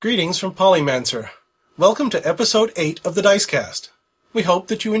Greetings from Polymancer. Welcome to Episode 8 of the Dicecast. We hope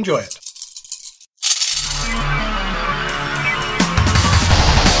that you enjoy it.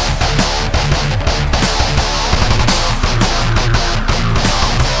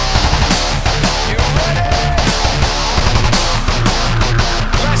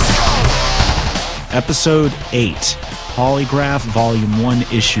 Episode 8, Polygraph Volume 1,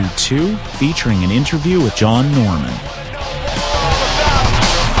 Issue 2, featuring an interview with John Norman.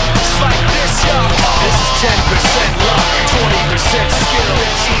 This is 10% luck, 20% skill,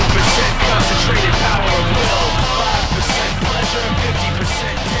 15% concentrated power of will, 5% pleasure,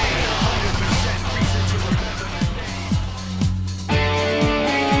 50% pain, 100% reason to remember the day.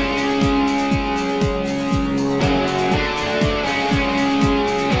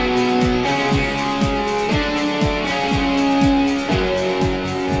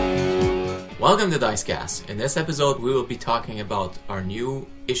 Welcome to Dicecast. In this episode, we will be talking about our new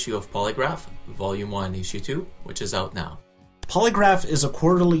issue of Polygraph, Volume 1, Issue 2, which is out now. Polygraph is a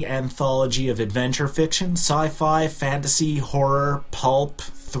quarterly anthology of adventure fiction, sci-fi, fantasy, horror, pulp,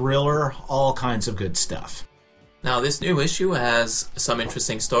 thriller, all kinds of good stuff. Now, this new issue has some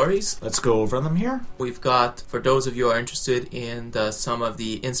interesting stories. Let's go over them here. We've got, for those of you who are interested in some of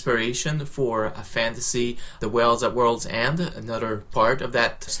the inspiration for a fantasy, The Wells at World's End, another part of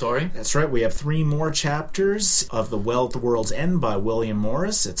that story. That's right, we have 3 more chapters of The Well at the World's End by William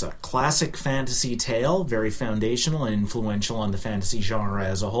Morris. It's a classic fantasy tale, very foundational and influential on the fantasy genre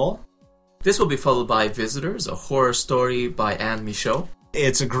as a whole. This will be followed by Visitors, a horror story by Anne Michaud.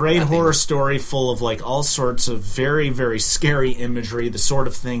 It's a great horror story full of all sorts of very, very scary imagery, the sort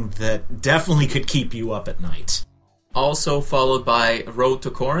of thing that definitely could keep you up at night. Also followed by Road to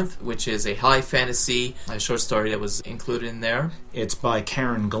Corinth, which is a high fantasy short story that was included in there. It's by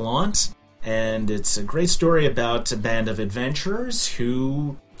Karen Gallant, and it's a great story about a band of adventurers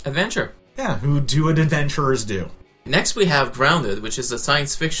who do what adventurers do. Next we have Grounded, which is a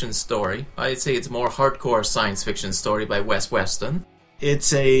science fiction story. I'd say it's more hardcore science fiction story by Wes Weston.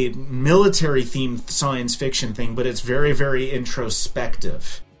 It's a military-themed science fiction thing, but it's very, very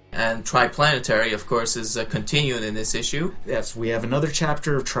introspective. And Triplanetary, of course, is continued in this issue. Yes, we have another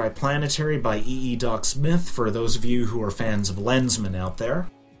chapter of Triplanetary by E. Doc Smith, for those of you who are fans of Lensman out there.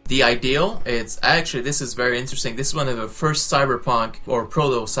 The Ideal, this is very interesting. This is one of the first cyberpunk, or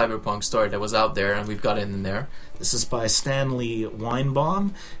proto-cyberpunk story that was out there, and we've got it in there. This is by Stanley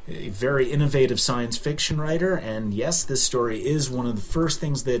Weinbaum, a very innovative science fiction writer, and yes, this story is one of the first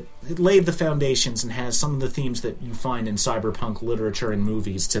things that it laid the foundations and has some of the themes that you find in cyberpunk literature and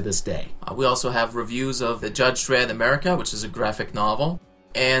movies to this day. We also have reviews of the Judge Dredd America, which is a graphic novel.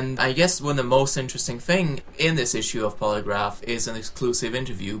 And I guess one of the most interesting thing in this issue of Polygraph is an exclusive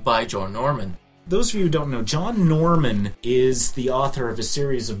interview by John Norman. Those of you who don't know, John Norman is the author of a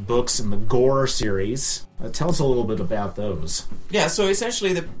series of books in the Gore series. Tell us a little bit about those. Yeah, so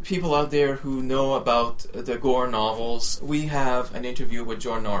essentially the people out there who know about the Gore novels, we have an interview with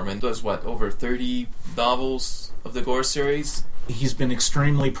John Norman. Does over 30 novels of the Gore series? He's been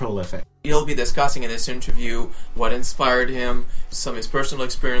extremely prolific. He'll be discussing in this interview what inspired him, some of his personal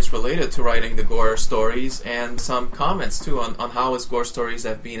experience related to writing the Gore stories, and some comments too on how his Gore stories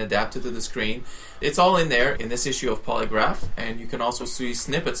have been adapted to the screen. It's all in there in this issue of Polygraph, and you can also see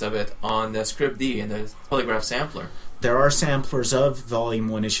snippets of it on the Scribd in the Polygraph sampler. There are samplers of Volume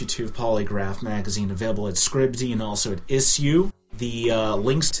 1, Issue 2 of Polygraph magazine available at Scribd and also at Issue. The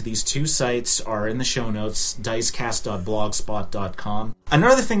links to these 2 sites are in the show notes, dicecast.blogspot.com.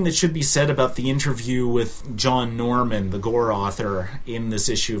 Another thing that should be said about the interview with John Norman, the Gore author, in this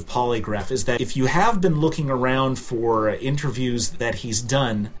issue of Polygraph, is that if you have been looking around for interviews that he's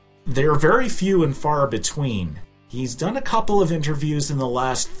done, they're very few and far between. He's done a couple of interviews in the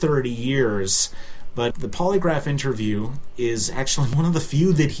last 30 years, but the Polygraph interview is actually one of the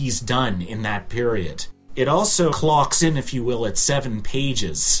few that he's done in that period. It also clocks in, if you will, at 7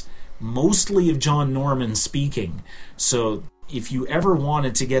 pages, mostly of John Norman speaking. So if you ever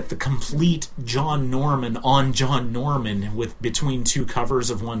wanted to get the complete John Norman on John Norman with between 2 covers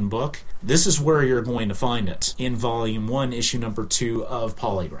of one book, this is where you're going to find it, in Volume 1, Issue number 2 of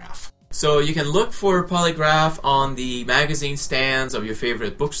Polygraph. So you can look for Polygraph on the magazine stands of your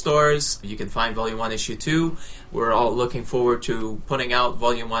favorite bookstores. You can find Volume 1, Issue 2. We're all looking forward to putting out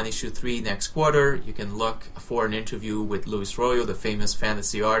Volume 1, Issue 3 next quarter. You can look for an interview with Luis Royo, the famous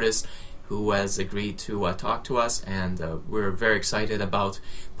fantasy artist, who has agreed to talk to us, and we're very excited about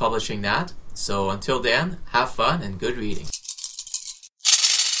publishing that. So until then, have fun and good reading.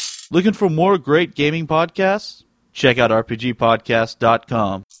 Looking for more great gaming podcasts? Check out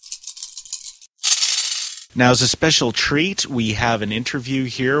RPGpodcast.com. Now, as a special treat, we have an interview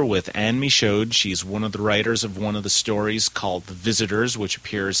here with Anne Michaud. She's one of the writers of one of the stories called The Visitors, which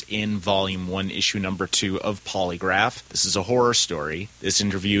appears in Volume 1, Issue number 2 of Polygraph. This is a horror story. This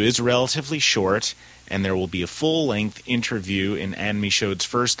interview is relatively short, and there will be a full-length interview in Anne Michaud's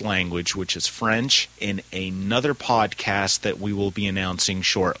first language, which is French, in another podcast that we will be announcing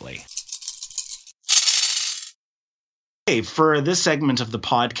shortly. For this segment of the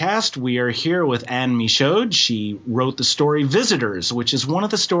podcast, we are here with Anne Michaud. She wrote the story Visitors, which is one of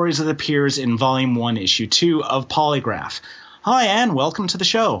the stories that appears in Volume 1, Issue 2 of Polygraph. Hi, Anne. Welcome to the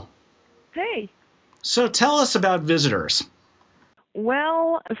show. Hey. So tell us about Visitors.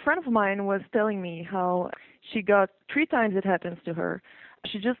 Well, a friend of mine was telling me how she got 3 times it happens to her.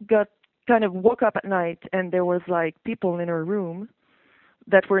 She just woke up at night and there was like people in her room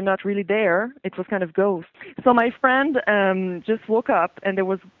that were not really there. It was kind of ghosts. So my friend just woke up and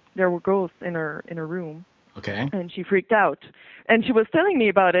there were ghosts in her room. Okay. And she freaked out. And she was telling me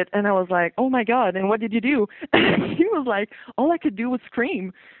about it and I was like, "Oh my God, and what did you do?" And he was like, "All I could do was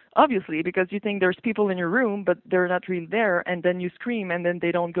scream." Obviously, because you think there's people in your room, but they're not really there, and then you scream and then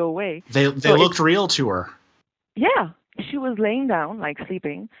they don't go away. They looked real to her. Yeah. She was laying down, like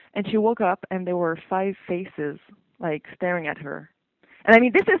sleeping, and she woke up and there were 5 faces like staring at her. And I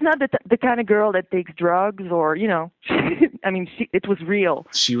mean, this is not the kind of girl that takes drugs or, I mean, it was real.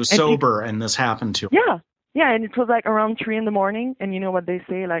 She was sober and this happened to her. Yeah. Yeah, and it was like around 3 in the morning. And you know what they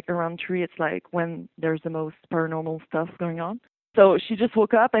say, like around 3, it's like when there's the most paranormal stuff going on. So she just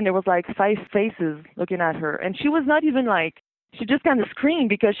woke up and there was like 5 faces looking at her. And she was not even like, she just kind of screamed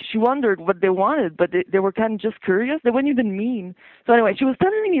because she wondered what they wanted, but they were kind of just curious. They weren't even mean. So anyway, she was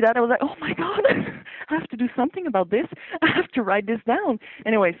telling me that. I was like, "Oh my God, I have to do something about this. I have to write this down."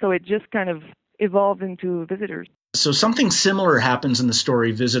 Anyway, so it just kind of evolved into Visitors. So something similar happens in the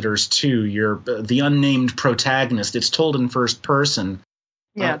story Visitors too. You're the unnamed protagonist. It's told in first person.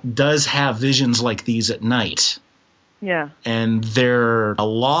 Yeah. Does have visions like these at night. Yeah. And they're a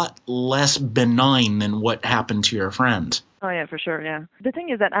lot less benign than what happened to your friend. Oh, yeah, for sure, yeah. The thing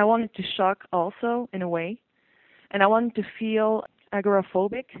is that I wanted to shock also, in a way, and I wanted to feel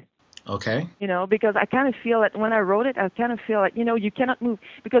agoraphobic. Okay. Because I kind of feel that when I wrote it, I kind of feel like, you cannot move.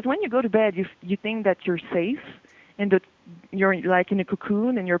 Because when you go to bed, you think that you're safe and that you're like in a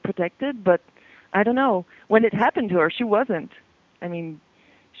cocoon and you're protected, but I don't know. When it happened to her, she wasn't. I mean,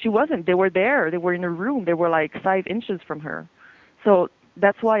 she wasn't. They were there. They were in a room. They were like 5 inches from her. So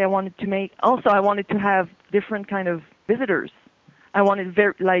that's why I wanted to have different kind of visitors. I wanted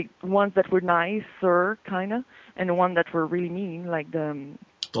ones that were nicer, kind of, and one that were really mean, like the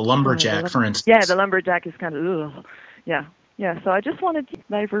lumberjack, for instance. Yeah, the lumberjack is kind of, ugh. Yeah. Yeah, so I just wanted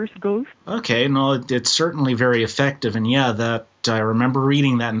diverse ghosts. Okay, no, it's certainly very effective, and yeah, that I remember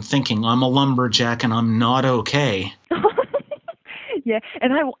reading that and thinking, I'm a lumberjack and I'm not okay. Yeah,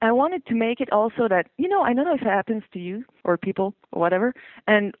 and I wanted to make it also that, I don't know if it happens to you or people or whatever,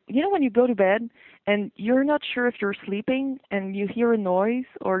 and when you go to bed and you're not sure if you're sleeping and you hear a noise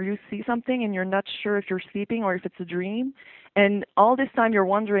or you see something and you're not sure if you're sleeping or if it's a dream, and all this time you're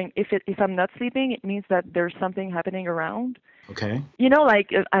wondering if I'm not sleeping, it means that there's something happening around. Okay.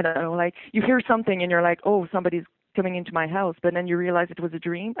 I don't know, like you hear something and you're like, "Oh, somebody's coming into my house," but then you realize it was a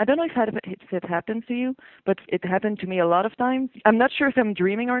dream. I don't know if it happens to you, but it happened to me a lot of times. I'm not sure if I'm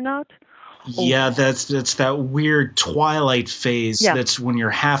dreaming or not. Yeah, that's that weird twilight phase. Yeah. That's when you're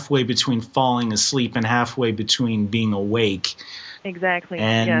halfway between falling asleep and halfway between being awake. Exactly.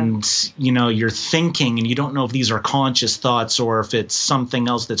 And, you're thinking and you don't know if these are conscious thoughts or if it's something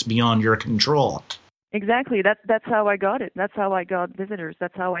else that's beyond your control. Exactly. That's how I got it. That's how I got Visitors.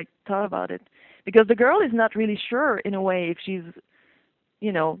 That's how I thought about it. Because the girl is not really sure, in a way, if she's,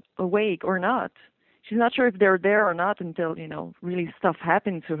 awake or not. She's not sure if they're there or not until, really stuff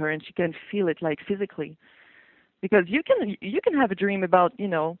happens to her and she can feel it, like, physically. Because you can have a dream about,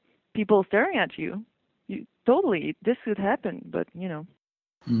 people staring at you. Totally, this could happen, but,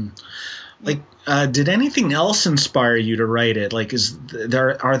 Did anything else inspire you to write it? Like,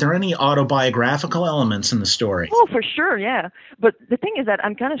 are there any autobiographical elements in the story? Oh, for sure, yeah. But the thing is that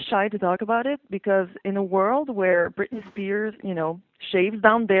I'm kind of shy to talk about it because in a world where Britney Spears, shaves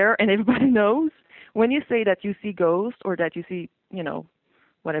down there and everybody knows, when you say that you see ghosts or that you see,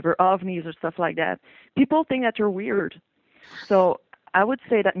 whatever, ovnis or stuff like that, people think that you're weird. So I would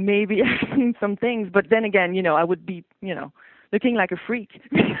say that maybe I've seen some things, but then again, I would be, looking like a freak.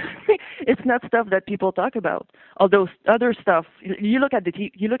 It's not stuff that people talk about. Although other stuff, you look at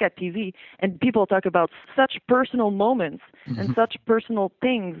TV, and people talk about such personal moments and such personal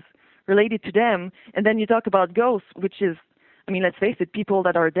things related to them, and then you talk about ghosts, which is, let's face it, people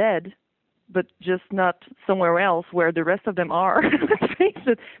that are dead, but just not somewhere else where the rest of them are. Let's face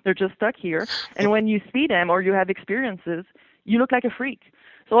it, they're just stuck here. And when you see them or you have experiences, you look like a freak.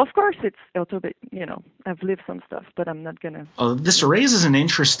 So of course it's a little bit, I've lived some stuff, but I'm not gonna. This raises an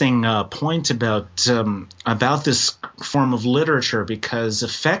interesting point about this form of literature, because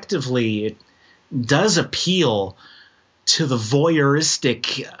effectively it does appeal to the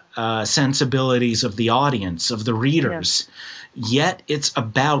voyeuristic sensibilities of the audience, of the readers. Yeah. Yet it's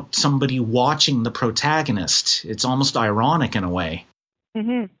about somebody watching the protagonist. It's almost ironic in a way.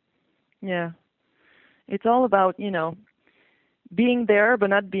 Mhm. Yeah. It's all about, being there but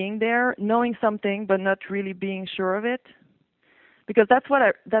not being there, knowing something but not really being sure of it. Because that's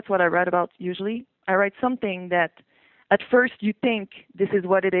what I write about usually. I write something that at first you think this is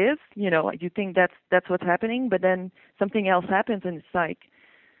what it is, you think that's what's happening, but then something else happens and it's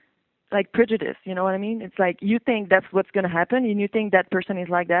like prejudice, you know what I mean? It's like you think that's what's going to happen and you think that person is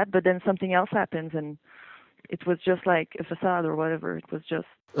like that, but then something else happens and it was just like a facade or whatever. It was just...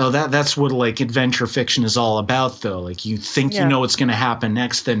 Oh, that's what adventure fiction is all about, though. You think you know what's going to happen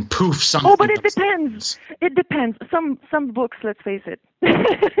next, then poof, something. Oh, but it depends. It depends. Some books, let's face it,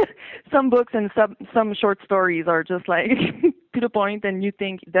 some books and some short stories are just like to the point, and you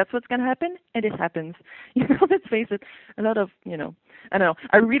think that's what's going to happen, and it happens. Let's face it. A lot of I don't know.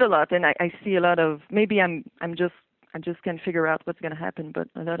 I read a lot, and I see a lot of. Maybe I just can't figure out what's going to happen, but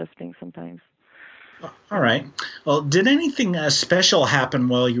a lot of things sometimes. All right. Well, did anything special happen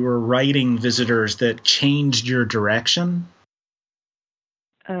while you were writing Visitors that changed your direction?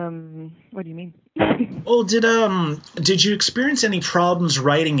 What do you mean? Well, did you experience any problems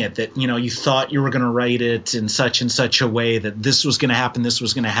writing it that, you thought you were going to write it in such and such a way that this was going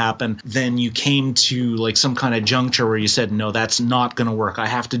to happen, then you came to some kind of juncture where you said, no, that's not going to work. I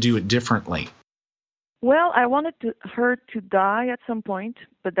have to do it differently. Well, I wanted her to die at some point,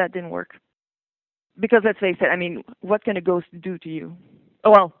 but that didn't work. Because let's face it, what can a ghost do to you?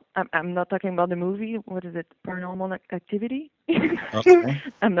 Oh, well, I'm not talking about the movie. What is it? Paranormal Activity? Okay.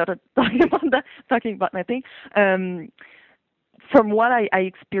 I'm not talking about that. Talking about my thing. From what I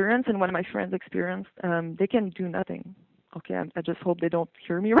experienced and what my friends experienced, they can do nothing. Okay, I just hope they don't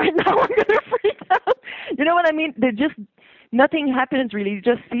hear me right now. I'm gonna freak out. You know what I mean? Nothing happens really. You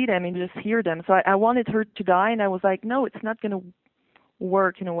just see them and you just hear them. So I wanted her to die, and I was like, no, it's not gonna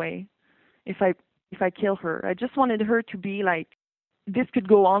work in a way. If I kill her, I just wanted her to be like, this could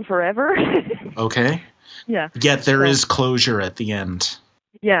go on forever. Okay. Yeah. Yet there is closure at the end.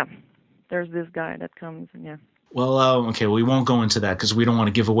 Yeah. There's this guy that comes, and yeah. Well, okay, we won't go into that because we don't want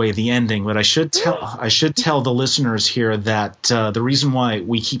to give away the ending. But I should tell the listeners here that the reason why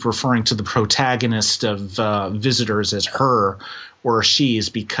we keep referring to the protagonist of Visitors as her or she is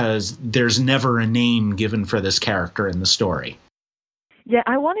because there's never a name given for this character in the story. Yeah,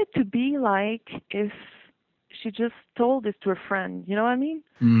 I want it to be like if she just told this to a friend. You know what I mean?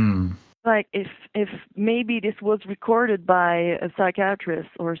 Mm. Like if maybe this was recorded by a psychiatrist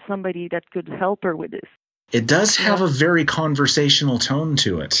or somebody that could help her with this. It does have a very conversational tone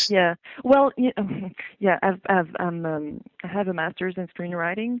to it. Yeah. Well, yeah. I have a master's in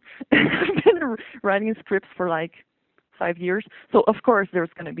screenwriting. I've been writing scripts for like 5 years, so of course there's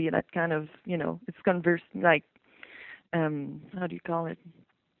going to be that kind of it's how do you call it?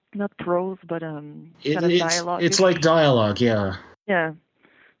 Not prose, but kind of dialogue. It's like dialogue, yeah. Yeah,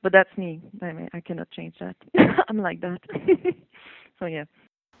 but that's me. I cannot change that. I'm like that. So yeah.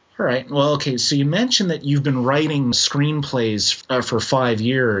 All right. Well, okay. So you mentioned that you've been writing screenplays for 5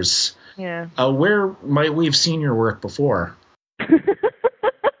 years. Yeah. Where might we have seen your work before?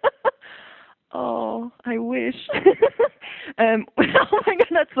 Oh, I wish. Oh my God,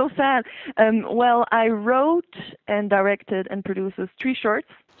 that's so sad. Well, I wrote and directed and produced 3 shorts.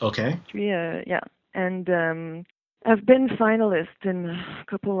 Okay. 3, yeah. And I've been finalist in a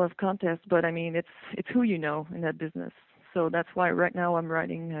couple of contests, but it's who you know in that business. So that's why right now I'm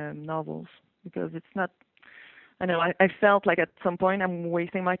writing novels, because it's not, I know, I felt like at some point I'm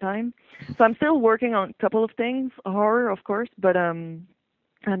wasting my time. So I'm still working on a couple of things, horror, of course, but I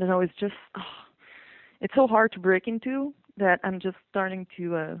don't know, it's just, it's so hard to break into that I'm just starting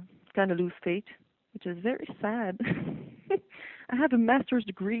to kind of lose faith, which is very sad. I have a master's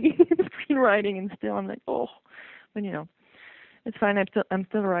degree in screenwriting, and still I'm like, but it's fine. I'm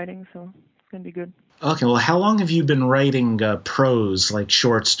still writing, so it's going to be good. Okay, well, how long have you been writing prose, like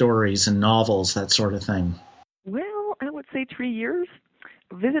short stories and novels, that sort of thing? Well, I would say 3 years.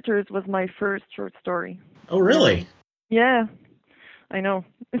 Visitors was my first short story. Oh, really? Yeah, I know.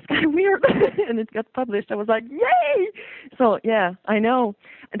 It's kind of weird, and it got published. I was like, yay! So, yeah, I know.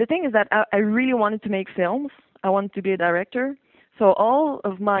 And the thing is that I really wanted to make films. I wanted to be a director. So all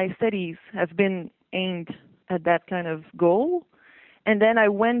of my studies have been aimed at that kind of goal. And then I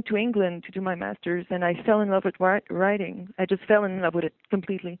went to England to do my master's, and I fell in love with writing. I just fell in love with it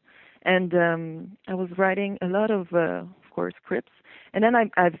completely. And I was writing a lot of course, scripts. And then I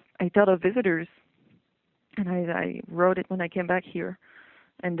thought of Visitors, and I wrote it when I came back here.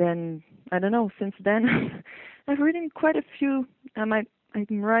 And then, I don't know, since then, I've written quite a few. I'm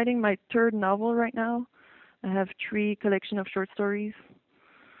writing my third novel right now. I have 3 collection of short stories.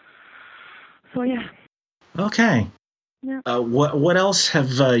 So, yeah. Okay. Yeah. What else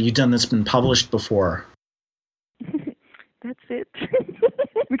have you done that's been published before? That's it.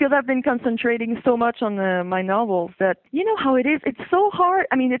 Because I've been concentrating so much on my novels that, you know how it is. It's so hard.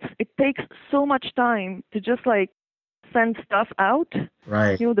 I mean, it takes so much time to just like send stuff out.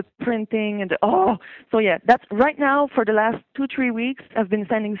 Right. You know, the printing and so yeah, that's right now for the last 2-3 weeks I've been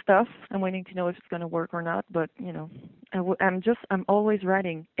sending stuff. I'm waiting to know if it's going to work or not, but you know, I'm always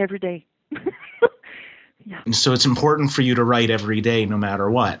writing every day. Yeah. So it's important for you to write every day no matter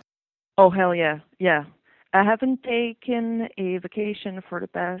what. Oh, hell yeah. Yeah. I haven't taken a vacation for the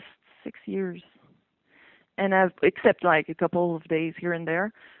past 6 years. And except like a couple of days here and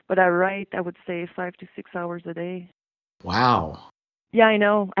there, but I write, I would say 5 to 6 hours a day. Wow. Yeah, I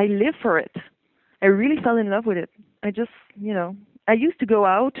know. I live for it. I really fell in love with it. I just, you know, I used to go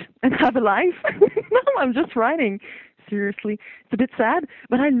out and have a life. Now I'm just writing. Seriously. It's a bit sad,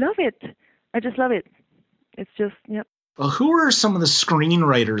 but I love it. I just love it. It's just, yep. Well, who are some of the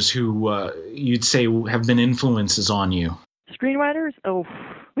screenwriters who you'd say have been influences on you? Screenwriters? Oh,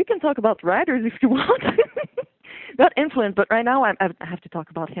 we can talk about writers if you want. Not influence, but right now I have to talk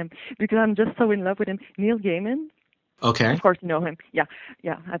about him because I'm just so in love with him. Neil Gaiman. Okay. Of course, you know him. Yeah.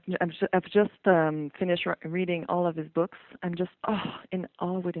 I've just finished reading all of his books. I'm just in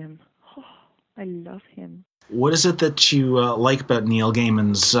awe with him. Oh, I love him. What is it that you like about Neil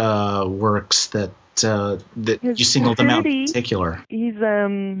Gaiman's works that you singled him out in particular? He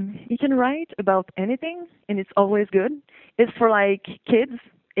can write about anything, and it's always good. It's for like kids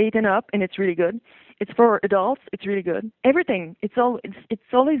 8 and up, and it's really good. It's for adults. It's really good. Everything. It's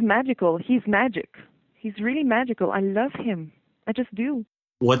always magical. He's magic. He's really magical. I love him. I just do.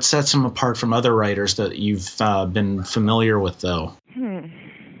 What sets him apart from other writers that you've been familiar with, though?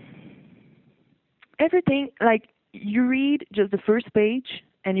 Everything, like you read just the first page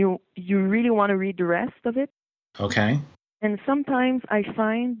and you really want to read the rest of it. Okay. And sometimes I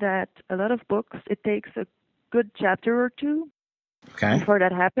find that a lot of books, it takes a good chapter or 2 before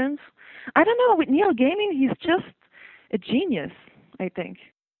that happens. I don't know, with Neil Gaiman, he's just a genius, I think.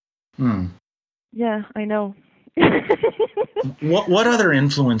 Yeah, I know. What other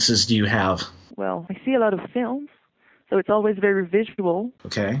influences do you have? Well, I see a lot of films. So it's always very visual.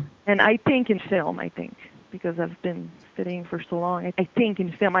 Okay. And I think in film, because I've been studying for so long. I think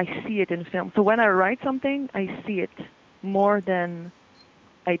in film, I see it in film. So when I write something, I see it more than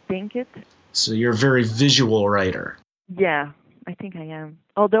I think it. So you're a very visual writer. Yeah, I think I am.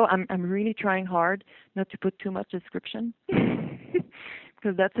 Although I'm really trying hard not to put too much description.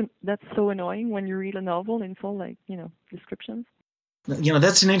 Because that's so annoying when you read a novel in full, descriptions. You know,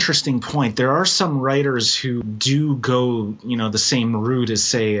 that's an interesting point. There are some writers who do go, the same route as,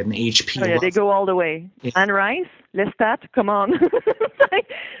 say, an H.P. Oh, yeah, they go all the way. Yeah. Anne Rice, Lestat, come on.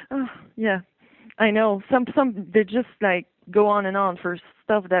 Yeah, I know. Some they just, go on and on for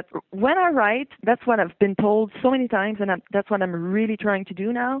stuff that when I write, that's what I've been told so many times, and that's what I'm really trying to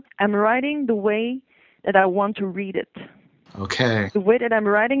do now. I'm writing the way that I want to read it. Okay. The way that I'm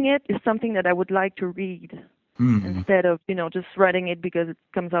writing it is something that I would like to read. Instead of, just writing it because it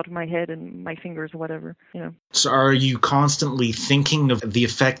comes out of my head and my fingers or whatever, So are you constantly thinking of the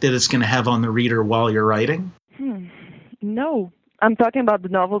effect that it's going to have on the reader while you're writing? No. I'm talking about the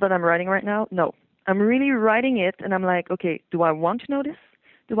novel that I'm writing right now. No. I'm really writing it and I'm like, okay, do I want to know this?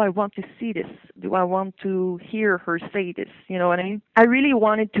 Do I want to see this? Do I want to hear her say this? You know what I mean? I really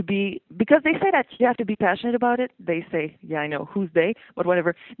want it to be, because they say that you have to be passionate about it. They say, yeah, I know, who's they? But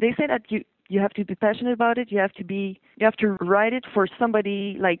whatever. They say that you have to be passionate about it. You have to write it for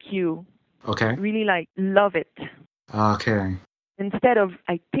somebody like you. Okay. Really love it. Okay. Instead of,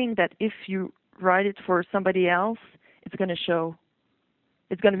 I think that if you write it for somebody else, it's going to show.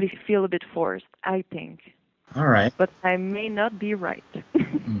 It's going to feel a bit forced, I think. All right. But I may not be right.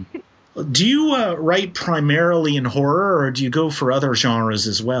 Do you write primarily in horror, or do you go for other genres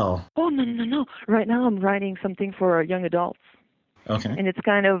as well? Oh, no. Right now I'm writing something for young adults. Okay. And it's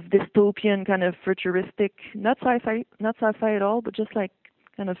kind of dystopian, kind of futuristic, not sci-fi at all, but just kind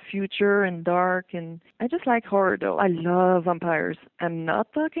of future and dark. And I just like horror, though. I love vampires. I'm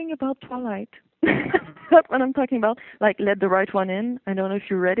not talking about Twilight. That's what I'm talking about. Like Let the Right One In. I don't know if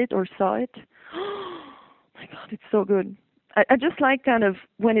you read it or saw it. My God, it's so good. I just like kind of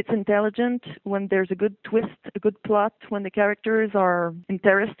when it's intelligent, when there's a good twist, a good plot, when the characters are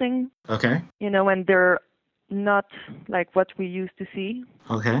interesting, Okay. when they're not like what we used to see.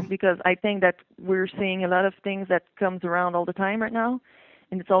 Okay. Because I think that we're seeing a lot of things that comes around all the time right now,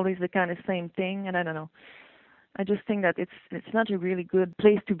 and it's always the kind of same thing, and I don't know. I just think that it's not a really good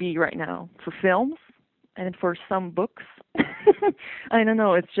place to be right now for films and for some books. I don't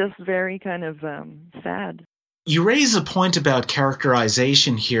know, it's just very kind of sad. You raise a point about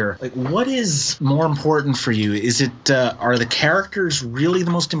characterization here. Like, what is more important for you? Is it are the characters really the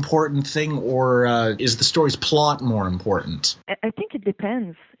most important thing, or is the story's plot more important? I think it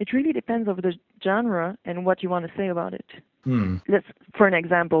depends. It really depends on the genre and what you want to say about it. Let's, for an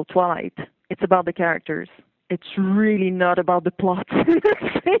example, Twilight. It's about the characters. It's really not about the plot.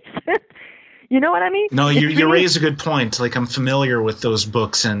 Let's face it. You know what I mean? No, you raise a good point. Like, I'm familiar with those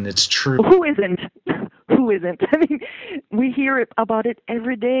books, and it's true. Who isn't? Who isn't? I mean, we hear about it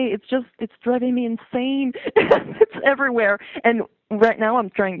every day. It's driving me insane. It's everywhere. And right now I'm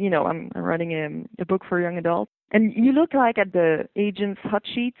trying, I'm writing a book for young adults. And you look like at the agent's hot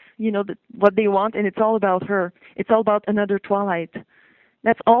sheets, what they want, and it's all about her. It's all about another Twilight.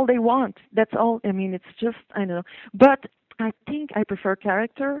 That's all they want. That's all. I mean, it's just, I don't know. But I think I prefer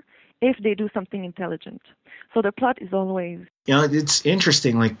character if they do something intelligent. So the plot is always... It's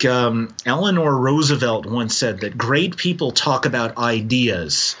interesting. Like, Eleanor Roosevelt once said that great people talk about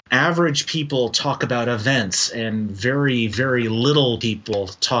ideas, average people talk about events, and very, very little people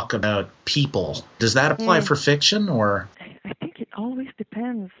talk about people. Does that apply for fiction, or...? I think it always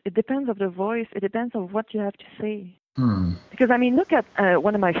depends. It depends on the voice. It depends on what you have to say. Because, I mean, look at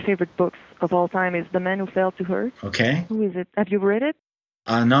one of my favorite books of all time is The Man Who Fell to Earth. Okay. Who is it? Have you read it?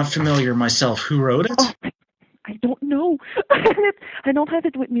 Not familiar myself. Who wrote it? Oh, I don't know. I don't have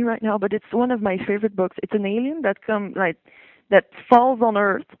it with me right now, but it's one of my favorite books. It's an alien that falls on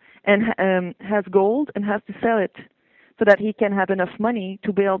Earth and has gold and has to sell it so that he can have enough money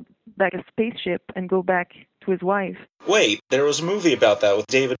to build back a spaceship and go back to his wife. Wait, there was a movie about that with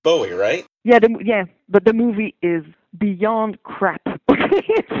David Bowie, right? Yeah, but the movie is beyond crap.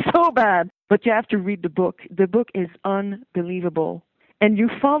 It's so bad. But you have to read the book. The book is unbelievable. And you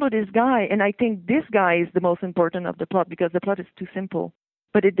follow this guy, and I think this guy is the most important of the plot because the plot is too simple.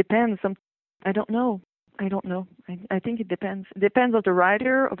 But it depends. I don't know. I think it depends. It depends on the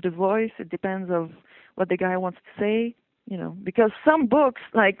writer, of the voice. It depends of what the guy wants to say. Because some books,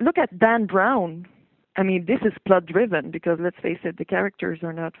 like look at Dan Brown. I mean, this is plot-driven because let's face it, the characters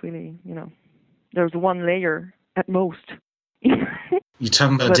are not really. There's one layer at most. You're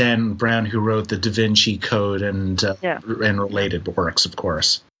talking about Dan Brown, who wrote the Da Vinci Code and related works, of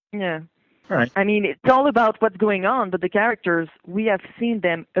course. Yeah. All right. I mean, it's all about what's going on, but the characters, we have seen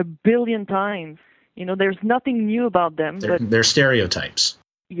them a billion times. There's nothing new about them. They're stereotypes.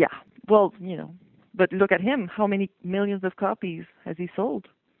 Yeah. Well, but look at him. How many millions of copies has he sold?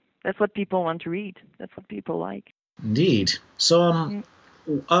 That's what people want to read. That's what people like. Indeed. So,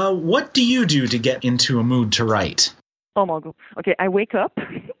 what do you do to get into a mood to write? Oh my God. Okay, I wake up,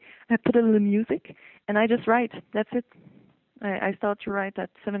 I put a little music, and I just write. That's it. I start to write at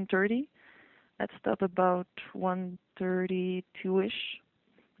 7:30. I stop about 1:32-ish,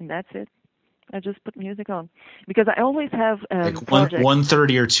 and that's it. I just put music on because I always have like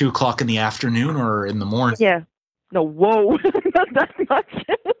 1:30 or 2 o'clock in the afternoon or in the morning? Yeah. No, whoa, not that much.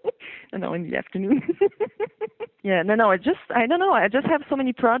 No, in the afternoon. Yeah, no. I don't know. I just have so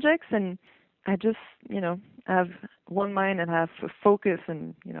many projects, and I just, have one mind and have a focus,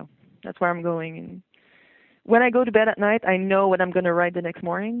 and, that's where I'm going. And when I go to bed at night, I know what I'm going to write the next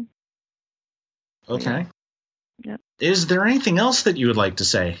morning. Okay. Yeah. Is there anything else that you would like to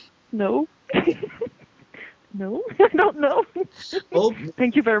say? No. No, I don't know. Well,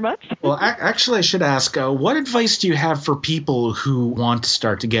 thank you very much. Well, actually, I should ask, what advice do you have for people who want to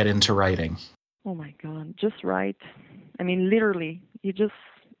start to get into writing? Oh, my God. Just write. I mean, literally. You just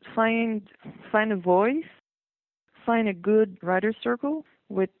find a voice, find a good writer's circle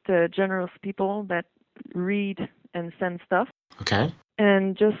with generous people that read and send stuff. Okay.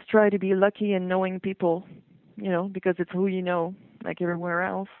 And just try to be lucky in knowing people, because it's who you know, like everywhere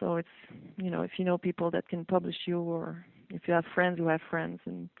else. So it's, if you know people that can publish you, or if you have friends who have friends,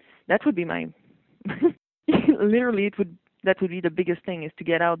 and that would be my, literally that would be the biggest thing, is to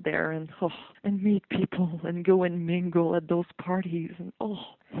get out there and meet people and go and mingle at those parties. And I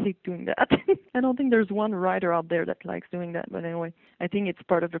hate doing that. I don't think there's one writer out there that likes doing that. But anyway, I think it's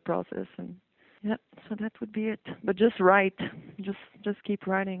part of the process. And yeah, so that would be it. But just write. Just keep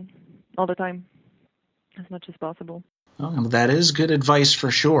writing all the time. as much as possible. Oh, that is good advice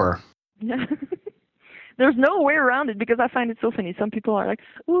for sure. Yeah. There's no way around it because I find it so funny. Some people are like,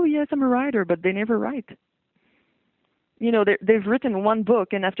 oh, yes, I'm a writer, but they never write. You know, they've written one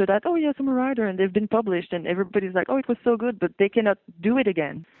book, and after that, oh, yes, I'm a writer, and they've been published, and everybody's like, oh, it was so good, but they cannot do it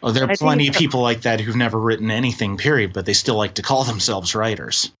again. Oh, there are plenty of people like that who've never written anything, period, but they still like to call themselves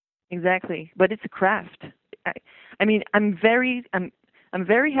writers. Exactly. But it's a craft. I mean, I'm very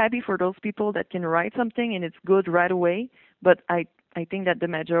happy for those people that can write something and it's good right away, but I think that the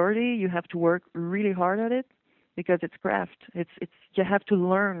majority, you have to work really hard at it because it's craft. It's you have to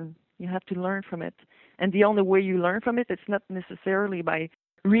learn. You have to learn from it. And the only way you learn from it, it's not necessarily by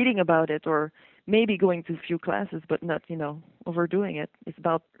reading about it or maybe going to a few classes, but not, overdoing it. It's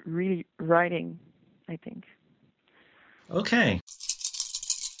about really writing, I think. Okay.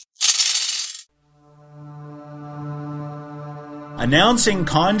 Announcing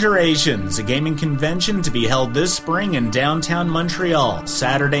Conjurations, a gaming convention to be held this spring in downtown Montreal,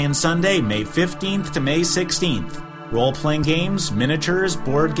 Saturday and Sunday, May 15th to May 16th. Role-playing games, miniatures,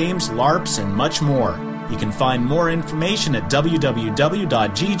 board games, LARPs, and much more. You can find more information at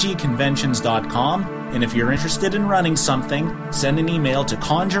www.ggconventions.com, and if you're interested in running something, send an email to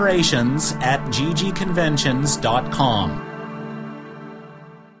conjurations@ggconventions.com.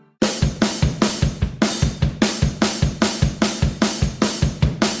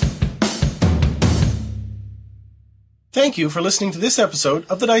 Thank you for listening to this episode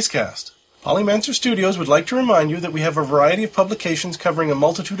of the Dicecast. Polymancer Studios would like to remind you that we have a variety of publications covering a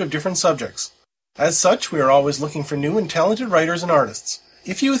multitude of different subjects. As such, we are always looking for new and talented writers and artists.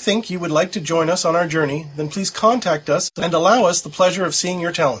 If you think you would like to join us on our journey, then please contact us and allow us the pleasure of seeing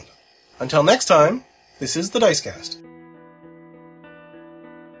your talent. Until next time, this is the Dicecast.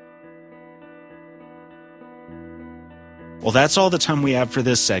 Well, that's all the time we have for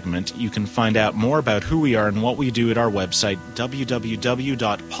this segment. You can find out more about who we are and what we do at our website,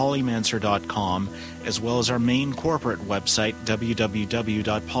 www.polymancer.com, as well as our main corporate website,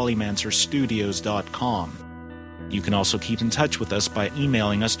 www.polymancerstudios.com. You can also keep in touch with us by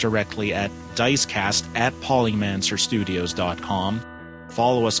emailing us directly at dicecast@polymancerstudios.com,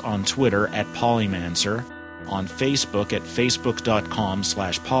 follow us on Twitter at Polymancer, on Facebook at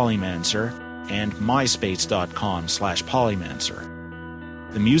facebook.com/polymancer, and myspace.com/polymancer.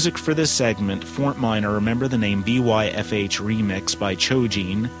 The music for this segment, Fort Minor Remember the Name BYFH Remix by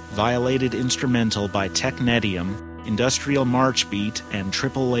Chojin, Violated Instrumental by Technetium, Industrial March Beat, and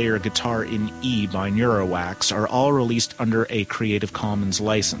Triple Layer Guitar in E by Neurowax are all released under a Creative Commons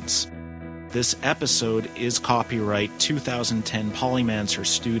license. This episode is copyright 2010 Polymancer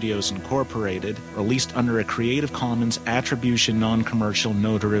Studios Incorporated, released under a Creative Commons Attribution Non-Commercial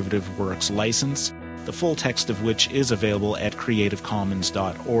No Derivative Works license, the full text of which is available at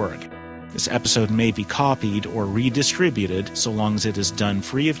creativecommons.org. This episode may be copied or redistributed so long as it is done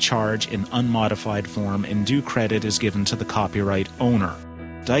free of charge in unmodified form and due credit is given to the copyright owner.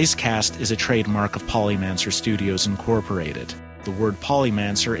 Dicecast is a trademark of Polymancer Studios Incorporated. The word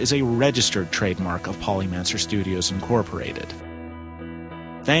Polymancer is a registered trademark of Polymancer Studios Incorporated.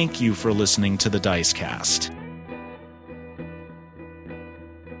 Thank you for listening to the Dicecast.